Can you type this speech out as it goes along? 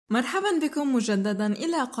مرحبا بكم مجددا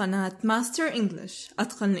إلى قناة ماستر إنجليش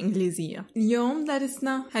أتقن الإنجليزية. اليوم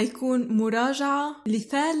درسنا هيكون مراجعة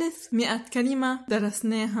لثالث 100 كلمة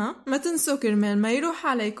درسناها. ما تنسوا كرمال ما يروح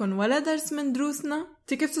عليكم ولا درس من دروسنا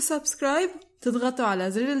تكتبوا سبسكرايب، تضغطوا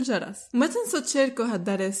على زر الجرس، وما تنسوا تشاركوا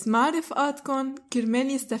هالدرس مع رفقاتكم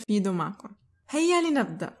كرمال يستفيدوا معكم. هيا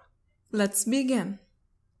لنبدأ. Let's begin.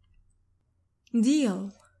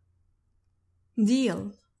 deal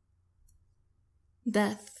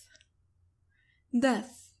death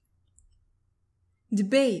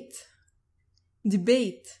debate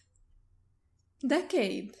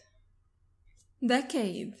decade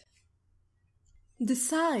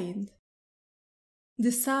decide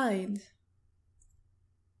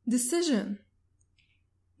decision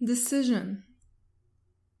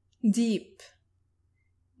deep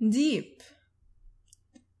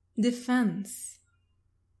defense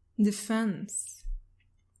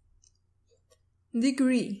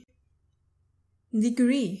degree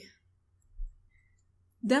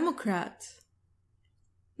democrat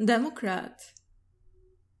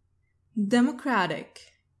democratic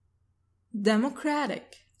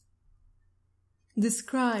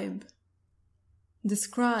describe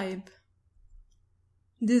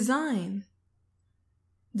design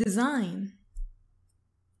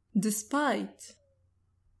despite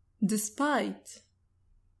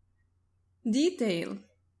detail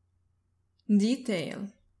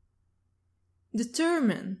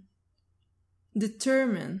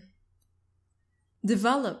determine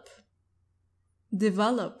develop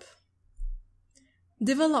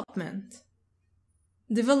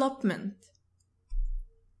development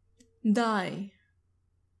die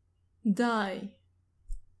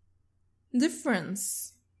difference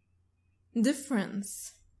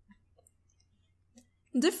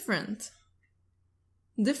different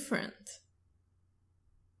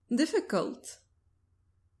difficult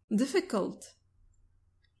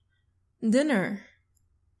dinner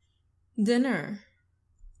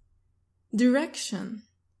direction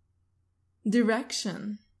director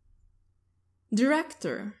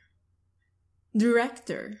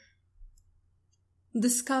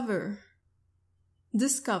discover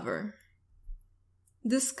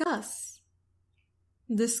discuss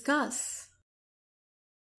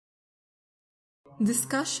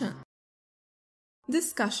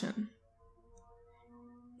discussion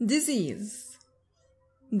disease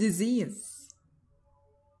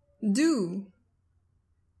do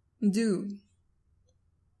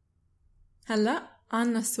هلأ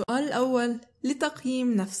عنا السؤال الأول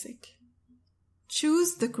لتقييم نفسك.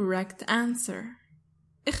 Choose the correct answer.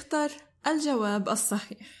 اختر الجواب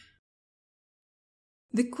الصحيح.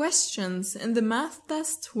 The questions in the math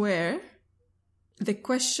test were the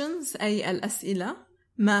questions أي الأسئلة.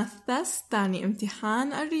 math test تعني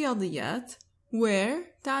امتحان الرياضيات. were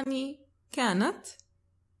تعني كانت.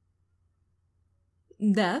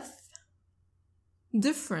 death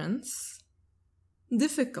difference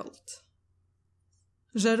difficult.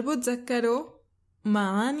 جربوا تذكروا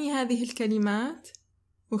معاني هذه الكلمات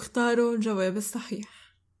واختاروا الجواب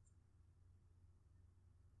الصحيح.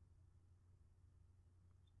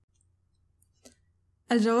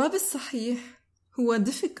 الجواب الصحيح هو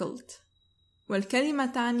difficult، والكلمة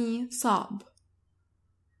تعني صعب.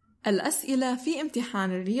 الأسئلة في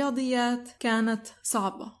امتحان الرياضيات كانت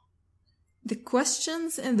صعبة. The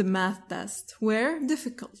questions in the math test were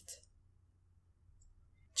difficult.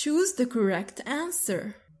 Choose the correct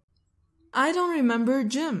answer. I don't remember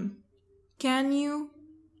Jim. Can you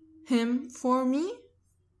him for me?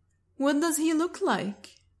 What does he look like?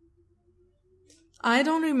 I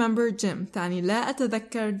don't remember Jim تعني لا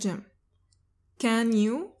أتذكر جيم. Can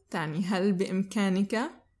you تعني هل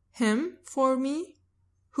بإمكانك. him for me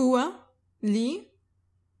هو لي.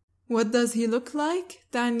 What does he look like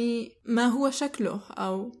تعني ما هو شكله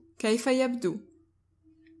أو كيف يبدو.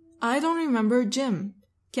 I don't remember Jim.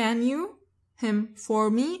 Can you him for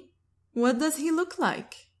me? What does he look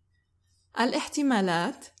like?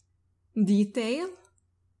 الاحتمالات detail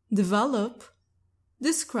develop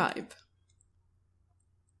describe.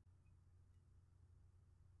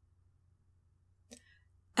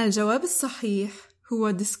 الجواب الصحيح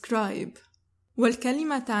هو describe،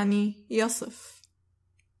 والكلمة تعني يصف.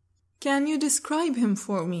 Can you describe him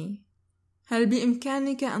for me? هل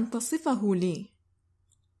بإمكانك أن تصفه لي؟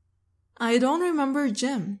 I don't remember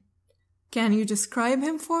Jim. Can you describe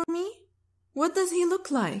him for me? What does he look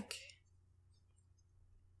like?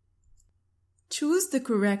 Choose the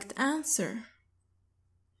correct answer.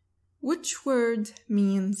 Which word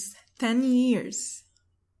means 10 years?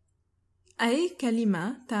 أي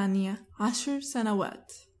كلمة تعني 10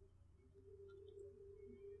 سنوات.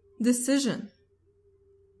 Decision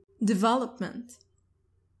development.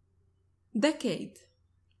 decade.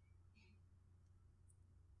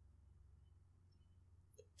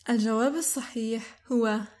 الجواب الصحيح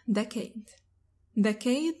هو decade.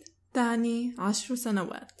 decade تعني 10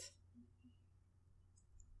 سنوات.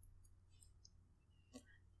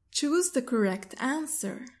 Choose the correct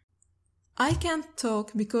answer. I can't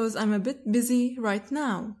talk because I'm a bit busy right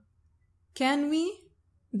now. Can we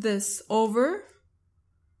this over?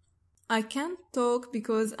 I can't talk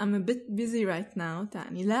because I'm a bit busy right now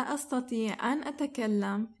تعني لا أستطيع أن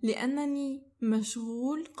أتكلم لأنني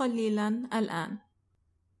مشغول قليلا الآن.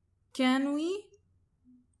 Can we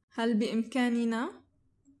هل بإمكاننا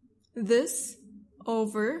this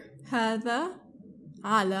over هذا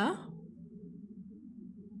على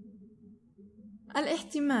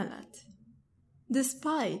الاحتمالات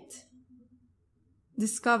despite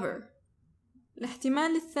discover.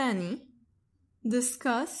 الاحتمال الثاني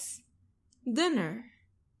discuss dinner.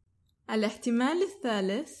 الاحتمال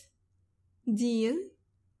الثالث deal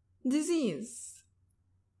disease.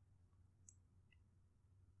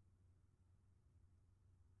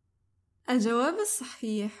 الجواب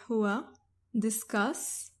الصحيح هو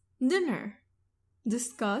discuss dinner.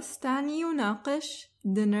 discuss تعني يناقش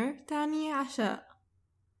dinner تعني عشاء.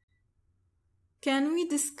 Can we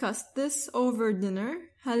discuss this over dinner؟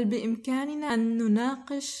 هل بإمكاننا أن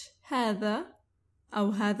نناقش هذا أو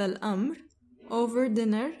هذا الأمر over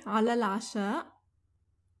dinner على العشاء؟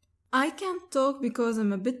 I can't talk because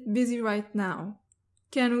I'm a bit busy right now.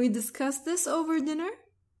 Can we discuss this over dinner؟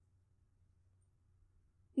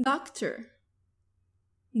 doctor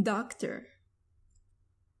doctor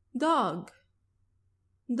dog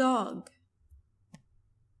dog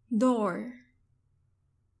door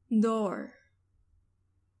door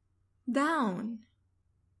down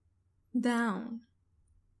down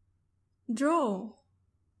draw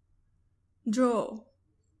draw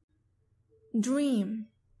dream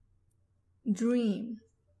dream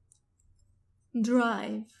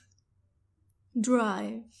drive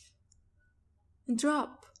drive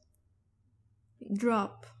drop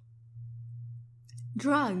drop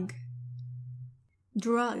drug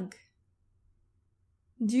drug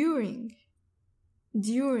during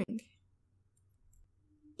during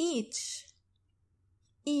each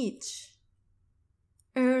each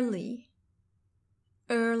early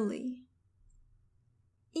early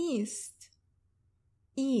east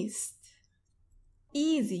east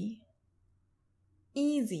easy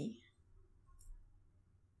easy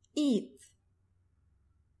eat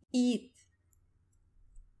eat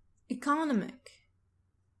economic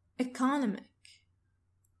economic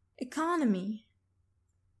economy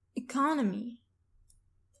economy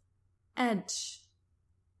edge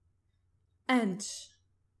edge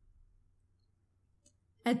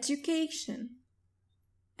education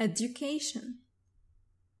education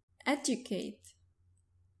educate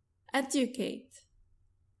educate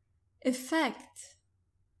effect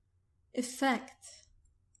effect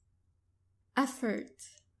effort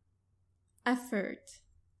effort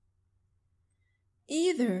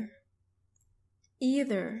either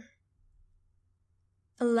either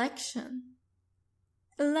election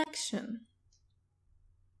election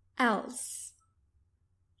else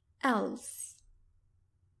else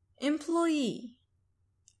employee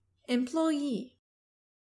employee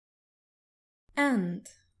and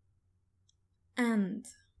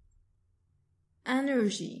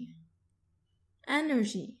energy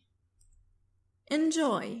energy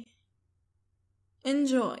enjoy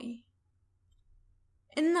enjoy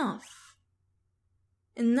enough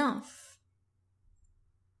enough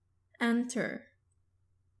enter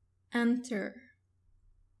enter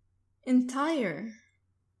entire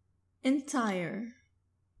entire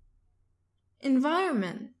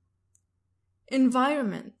environment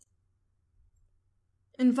environment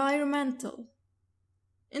environmental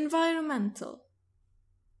environmental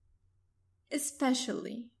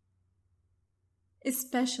especially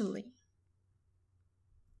especially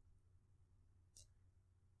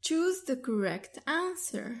choose the correct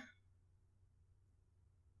answer.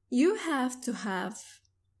 You have to have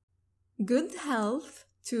good health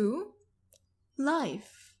to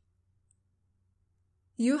life.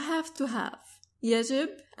 You have to have يجب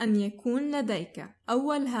أن يكون لديك.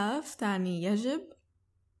 أول have تعني يجب،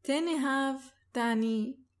 تاني have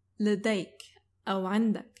تعني لديك أو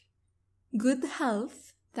عندك. good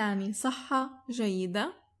health تعني صحة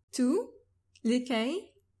جيدة. to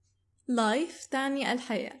لكي. life تعني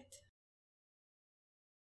الحياة.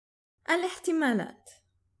 الاحتمالات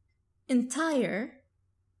entire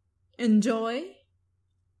enjoy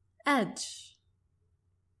edge.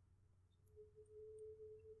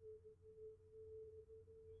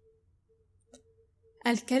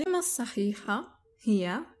 الكلمة الصحيحة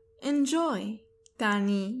هي enjoy،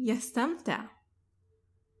 تعني يستمتع.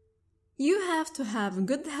 You have to have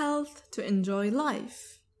good health to enjoy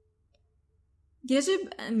life.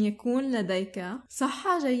 يجب أن يكون لديك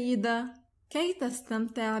صحة جيدة كي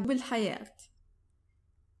تستمتع بالحياة.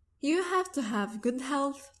 You have to have good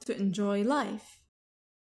health to enjoy life.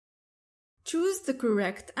 Choose the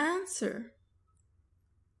correct answer.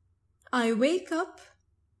 I wake up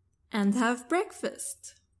and have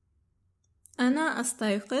breakfast. أنا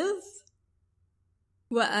أستيقظ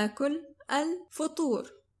وآكل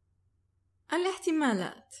الفطور.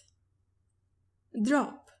 الاحتمالات: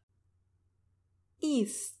 drop,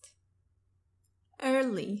 east,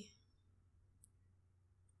 early.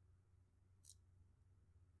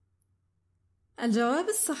 الجواب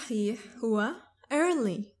الصحيح هو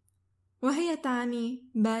early، وهي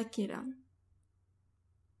تعني باكرا.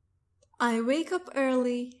 I wake up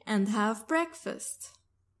early and have breakfast.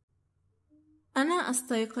 أنا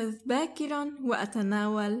أستيقظ باكرا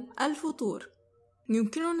وأتناول الفطور.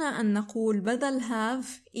 يمكننا أن نقول بدل have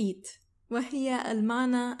eat، وهي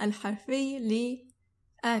المعنى الحرفي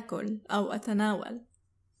لآكل أو أتناول.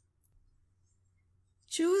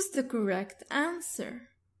 Choose the correct answer.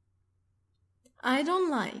 I don't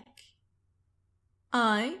like.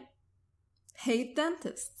 I hate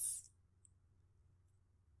dentists.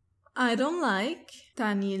 I don't like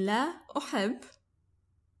تعني لا أحب.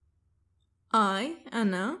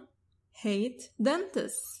 أنا hate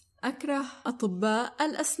dentists، أكره أطباء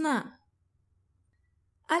الأسنان.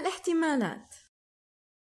 الاحتمالات: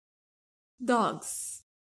 dogs,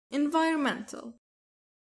 environmental،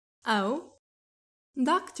 أو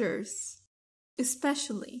doctors,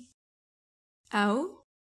 especially، أو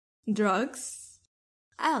drugs,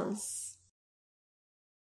 else.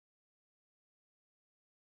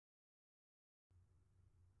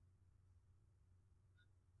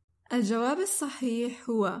 الجواب الصحيح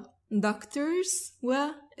هو doctors و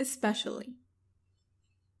especially.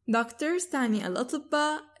 doctors تعني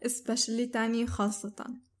الأطباء، especially تعني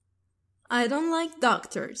خاصة. I don't like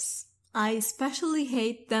doctors. I especially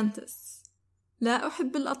hate dentists. لا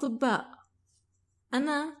أحب الأطباء.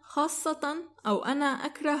 أنا خاصة أو أنا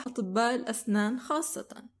أكره أطباء الأسنان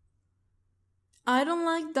خاصة. I don't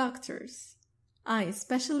like doctors. I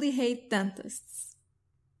especially hate dentists.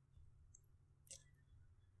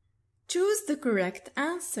 Choose the correct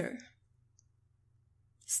answer.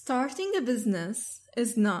 Starting a business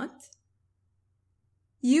is not.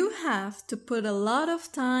 You have to put a lot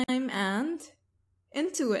of time and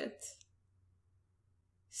into it.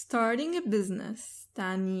 Starting a business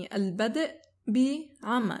تعني البدء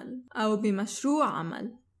بعمل أو بمشروع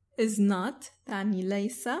عمل. is not تعني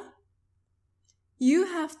ليس. You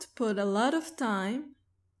have to put a lot of time.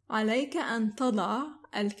 عليك أن تضع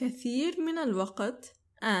الكثير من الوقت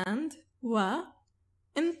and و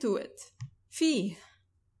into it فيه.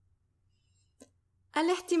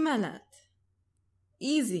 الاحتمالات: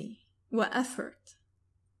 easy و effort،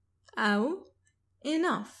 أو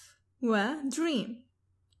enough و dream،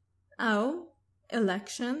 أو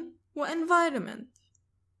election و environment.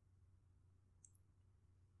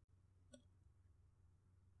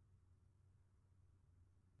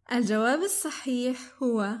 الجواب الصحيح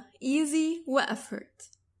هو easy و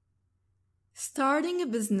effort. Starting a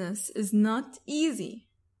business is not easy.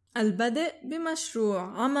 البدء بمشروع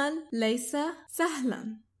عمل ليس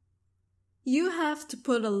سهلا. You have to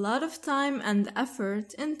put a lot of time and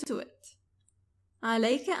effort into it.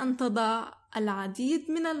 عليك أن تضع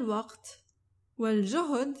العديد من الوقت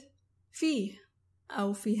والجهد فيه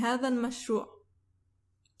أو في هذا المشروع.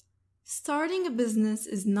 Starting a business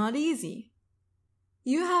is not easy.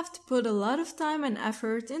 You have to put a lot of time and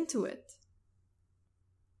effort into it.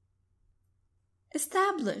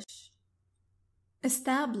 Establish,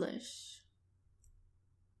 establish.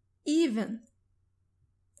 Even,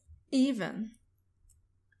 even.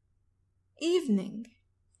 Evening,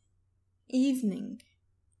 evening.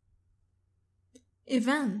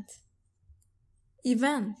 Event,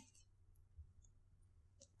 event.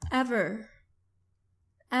 Ever,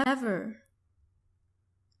 ever.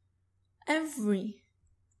 Every,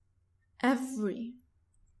 every.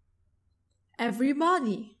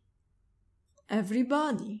 Everybody,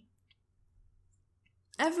 everybody.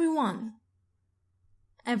 Everyone,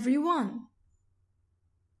 everyone.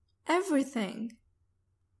 Everything,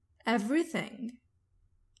 everything.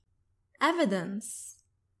 Evidence,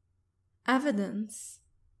 evidence.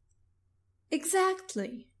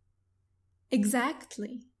 Exactly,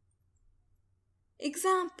 exactly.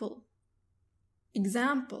 Example,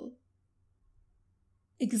 example.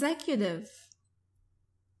 Executive,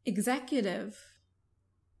 executive.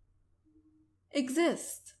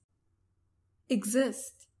 exist,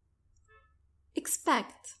 exist.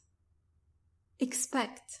 expect,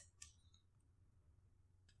 expect.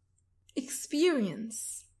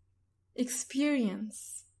 experience,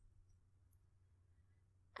 experience.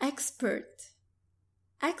 expert,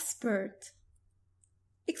 expert.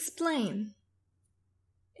 explain,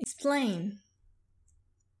 explain.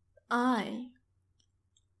 I,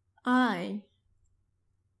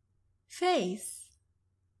 face,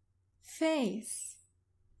 face.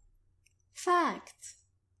 fact,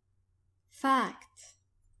 fact.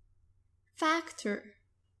 factor,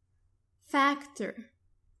 factor.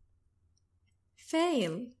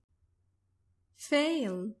 fail,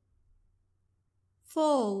 fail.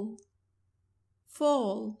 fall,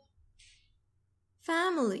 fall.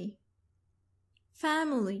 family,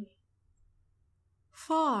 family.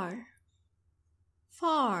 far,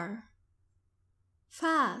 far.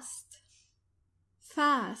 fast,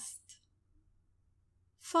 fast.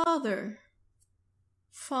 father,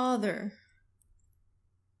 father.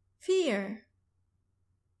 fear,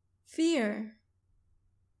 fear.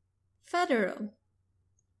 federal,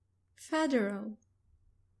 federal.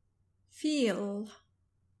 feel,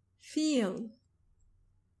 feel.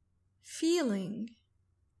 feeling,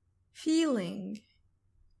 feeling.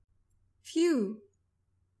 few,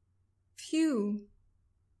 few.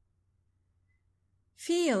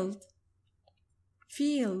 field,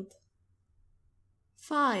 field.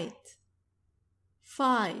 fight,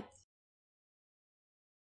 fight.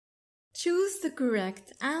 Choose the correct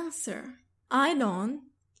answer. I don't.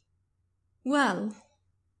 Well,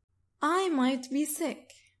 I might be sick.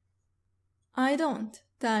 I don't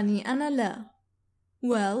تعني أنا لا.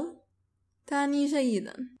 Well تعني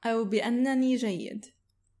جيدا أو بأنني جيد.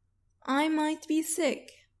 I might be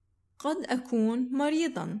sick. قد أكون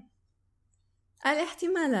مريضا.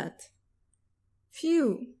 الاحتمالات: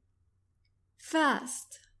 few,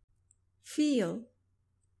 fast, feel.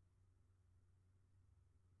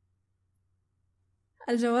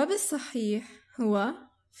 الجواب الصحيح هو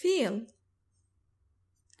feel،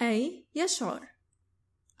 أي يشعر.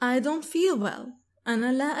 I don't feel well.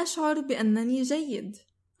 أنا لا أشعر بأنني جيد.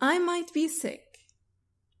 I might be sick.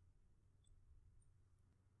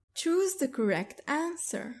 Choose the correct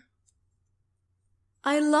answer.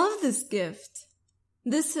 I love this gift.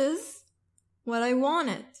 This is what I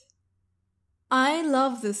wanted. I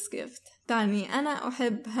love this gift تعني أنا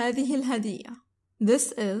أحب هذه الهدية.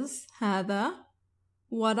 This is هذا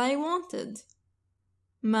what I wanted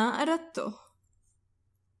ما أردته.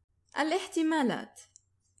 الاحتمالات: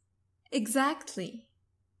 exactly,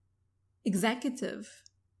 executive,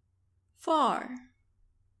 far.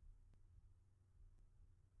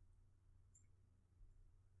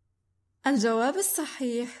 الجواب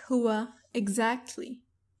الصحيح هو exactly.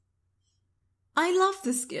 I love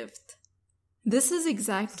this gift. This is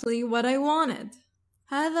exactly what I wanted.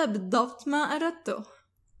 هذا بالضبط ما أردته.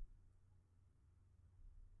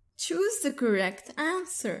 Choose the correct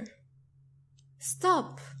answer.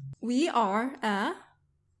 Stop. We are a.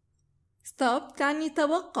 Stop تعني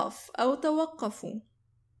توقف أو توقفوا.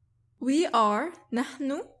 We are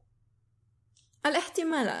نحن.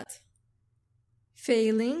 الاحتمالات: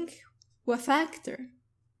 failing و factor،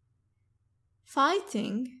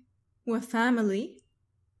 fighting و family،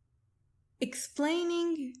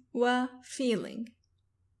 explaining و feeling.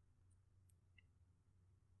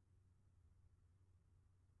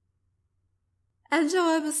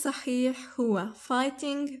 الجواب الصحيح هو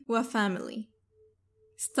fighting و family.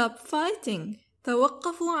 Stop fighting.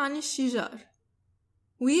 توقفوا عن الشجار.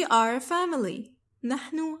 We are a family.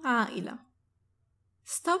 نحن عائلة.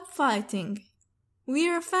 Stop fighting. We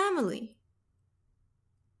are a family.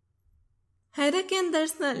 هذا كان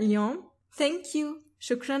درسنا اليوم. Thank you.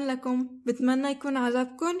 شكرا لكم. بتمنى يكون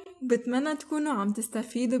عجبكم. بتمنى تكونوا عم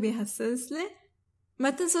تستفيدوا بهالسلسلة. ما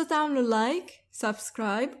تنسوا تعملوا لايك،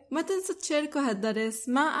 سبسكرايب، ما تنسوا تشاركوا هالدرس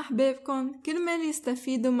مع أحبابكم كرمال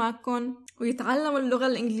يستفيدوا معكم ويتعلموا اللغة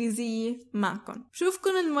الإنجليزية معكم. بشوفكم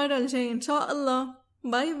المرة الجاية إن شاء الله.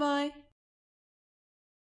 باي باي.